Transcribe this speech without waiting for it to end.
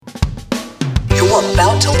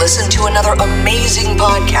about to listen to another amazing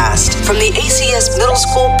podcast from the ACS Middle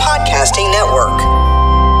School Podcasting Network.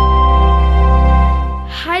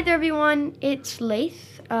 Hi there, everyone. It's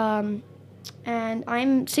Laith, and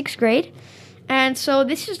I'm 6th grade. And so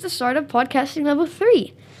this is the start of podcasting level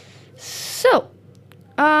 3. So,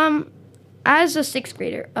 as a 6th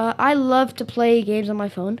grader, I love to play games on my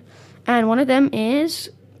phone. And one of them is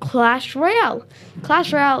Clash Royale.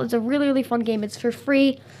 Clash Royale is a really, really fun game. It's for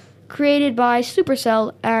free, created by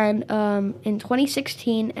Supercell and in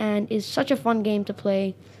 2016, and is such a fun game to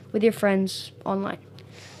play with your friends online.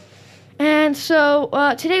 And so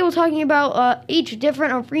today we're talking about each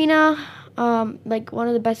different arena, like one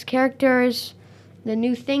of the best characters, the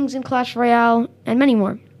new things in Clash Royale, and many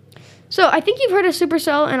more. So I think you've heard of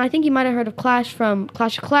Supercell, and I think you might have heard of Clash from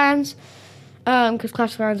Clash of Clans, because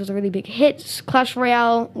Clash of Clans was a really big hit. Clash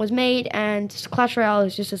Royale was made, and Clash Royale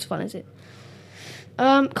is just as fun as it.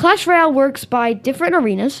 Clash Royale works by different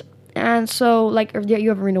arenas, and so like you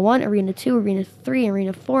have Arena 1, Arena 2, Arena 3,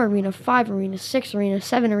 Arena 4, Arena 5, Arena 6, Arena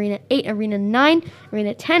 7, Arena 8, Arena 9,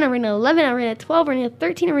 Arena 10, Arena 11, Arena 12, Arena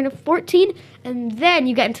 13, Arena 14, and then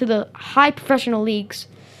you get into the high professional leagues,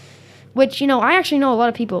 which, I actually know a lot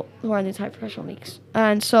of people who are in these high professional leagues.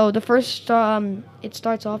 And so the first, it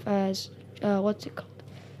starts off as, what's it called?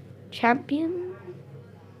 Champion?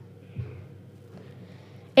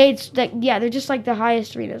 It's like, they're just like the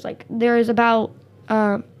highest arenas. Like there's about,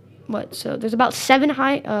 there's about 7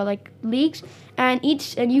 high, leagues, and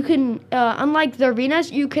you can, unlike the arenas,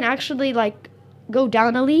 you can actually like go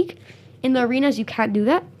down a league. In the arenas, you can't do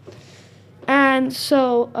that. And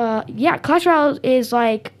so, Clash Royale is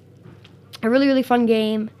like a really, really fun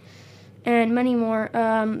game, and many more.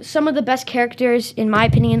 Some of the best characters, in my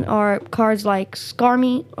opinion, are cards like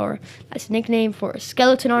Skarmy, or that's a nickname for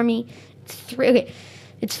Skeleton Army.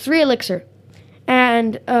 It's 3 elixir.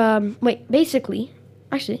 And,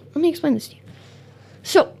 actually, let me explain this to you.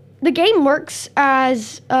 So, the game works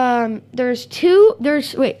as, there's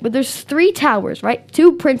 3 towers, right?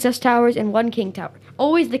 2 princess towers and 1 king tower.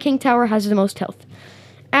 Always the king tower has the most health.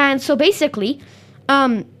 And so, basically,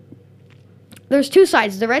 there's 2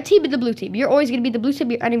 sides, the red team and the blue team. You're always going to be the blue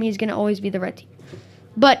team, your enemy is going to always be the red team.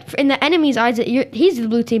 But in the enemy's eyes, he's the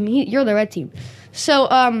blue team, you're the red team. So,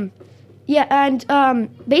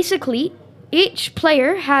 basically, each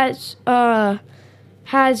player has 10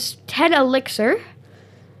 elixir.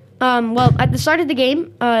 At the start of the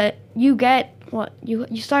game, you get,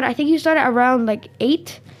 you start at around,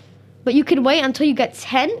 8. But you can wait until you get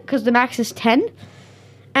 10, because the max is 10.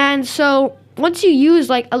 And so, once you use,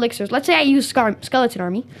 elixirs, let's say I use Skeleton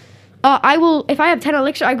Army, if I have 10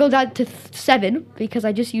 elixir, I go down to 7, because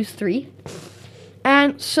I just used 3.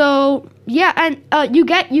 And so, you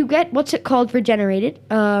get what's it called, regenerated.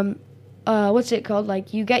 What's it called?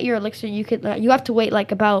 Like, you get your elixir, you have to wait,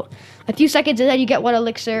 about a few seconds, and then you get 1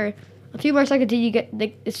 elixir. A few more seconds, then you get,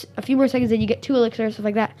 a few more seconds, then you get 2 elixirs, stuff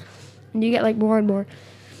like that. And you get, more and more.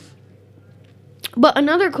 But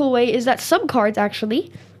another cool way is that some cards,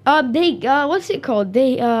 actually, what's it called?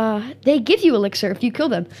 They give you elixir if you kill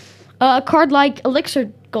them. A card like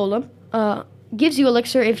Elixir Golem, gives you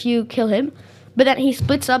elixir if you kill him. But then he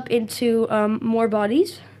splits up into more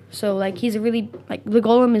bodies. So, he's a really, the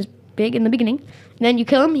golem is big in the beginning. And then you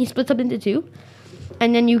kill him, he splits up into 2.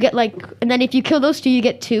 And then you get, and then if you kill those 2, you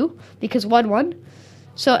get 2. Because 1.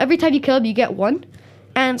 So, every time you kill him, you get 1.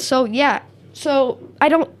 And so, So, I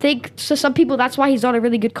don't think, so some people, that's why he's not a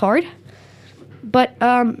really good card. But,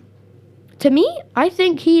 to me, I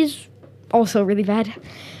think he's also really bad.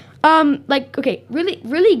 Really,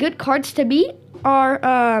 really good cards to me are,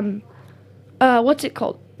 what's it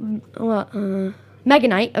called? Mega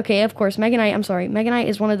Knight. Okay, of course, Mega Knight, I'm sorry. Mega Knight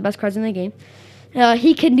is one of the best cards in the game.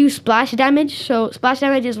 He can do splash damage, so splash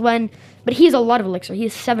damage is when, but he has a lot of elixir. He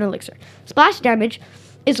has 7 elixir. Splash damage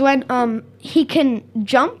is when, he can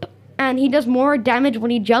jump, and he does more damage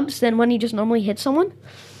when he jumps than when he just normally hits someone.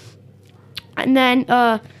 And then,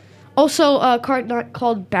 also a card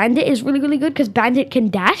called Bandit is really, really good, because Bandit can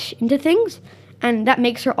dash into things, and that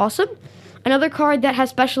makes her awesome. Another card that has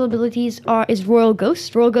special abilities is Royal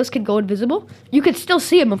Ghost. Royal Ghost can go invisible. You could still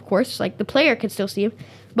see him, of course. The player can still see him,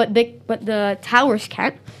 but the towers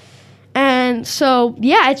can't. And so,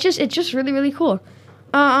 it's just really, really cool.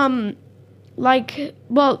 Not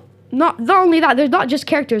only that, there's not just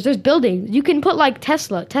characters, there's buildings. You can put,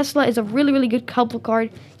 Tesla. Tesla is a really, really good helpful card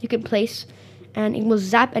you can place, and it will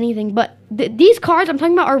zap anything. But these cards I'm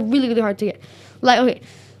talking about are really, really hard to get.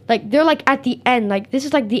 They're, at the end. This is,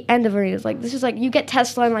 the end of arenas. This is, you get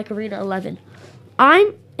Tesla in, Arena 11.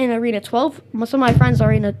 I'm in Arena 12. Most of my friends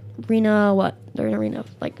are in Arena what? They're in Arena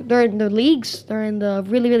they're in the leagues. They're in the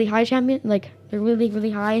really really high champion. They're really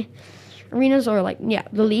really high arenas or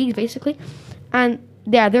the leagues basically. And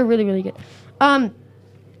yeah, they're really really good.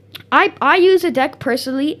 I use a deck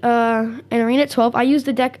personally in Arena 12. I use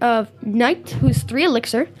the deck of Knight, who's 3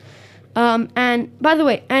 elixir. And by the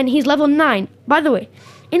way, and he's level 9. By the way,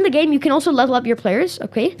 in the game you can also level up your players,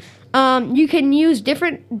 okay? You can use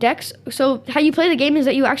different decks. So how you play the game is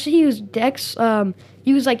that you actually use decks,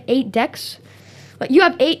 use 8 decks. But you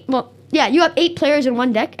have 8, you have 8 players in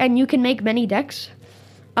one deck, and you can make many decks.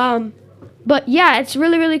 But yeah, it's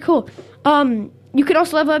really, really cool. You can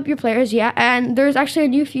also level up your players, and there's actually a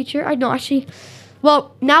new feature.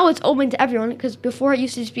 Now it's open to everyone, because before it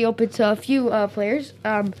used to just be open to a few players.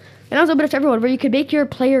 And now it's open to everyone, where you can make your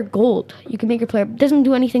player gold. You can make your player, doesn't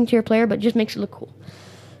do anything to your player, but just makes it look cool.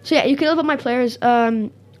 So yeah, you can level up my players.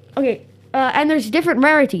 And there's different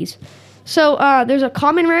rarities. So there's a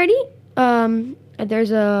common rarity,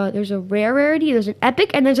 there's a rare rarity, there's an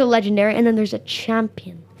epic, and there's a legendary, and then there's a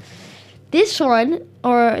champion. This one,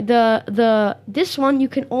 this one you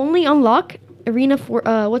can only unlock Arena for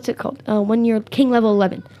what's it called? When you're King level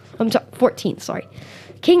 11. I'm sorry, 14. Sorry,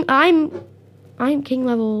 I'm King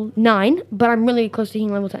level 9, but I'm really close to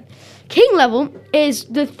King level 10. King level is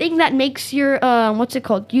the thing that makes your what's it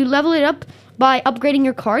called? You level it up by upgrading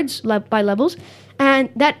your cards by levels, and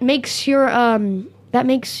that makes your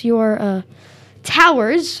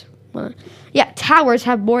towers. Towers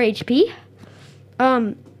have more HP.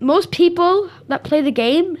 Most people that play the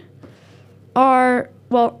game that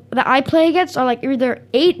I play against are either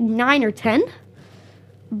 8, 9, or 10.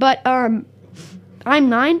 But I'm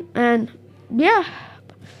 9, and yeah.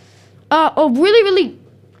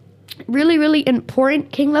 Really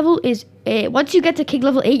important king level is once you get to king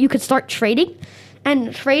level 8, you can start trading.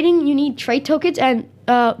 And trading, you need trade tokens, and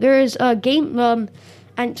there is a game.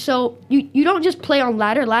 And so you don't just play on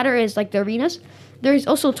ladder. Ladder is the arenas. There's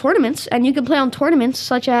also tournaments, and you can play on tournaments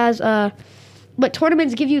such as, but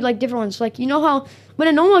tournaments give you different ones. You know how when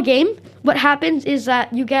a normal game, what happens is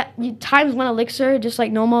that you times 1 elixir, just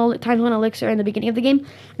like normal, times 1 elixir in the beginning of the game.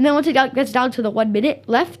 And then once it gets down to the 1 minute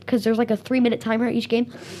left, because there's a 3-minute timer each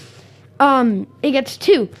game, it gets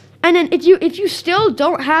 2. And then if you still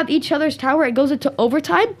don't have each other's tower, it goes into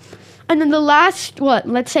overtime. And then the last,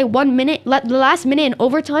 let's say 1 minute, the last minute in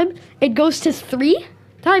overtime, it goes to 3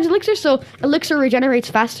 times elixir, so elixir regenerates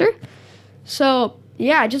faster. So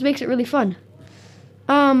yeah, it just makes it really fun.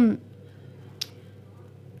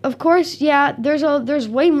 Of course, yeah, there's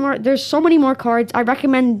way more, there's so many more cards. I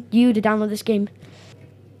recommend you to download this game.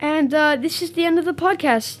 And this is the end of the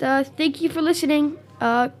podcast. Thank you for listening.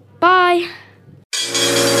 Bye.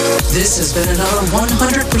 This has been another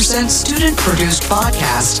 100% student-produced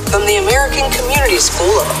podcast from the American Community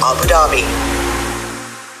School of Abu Dhabi.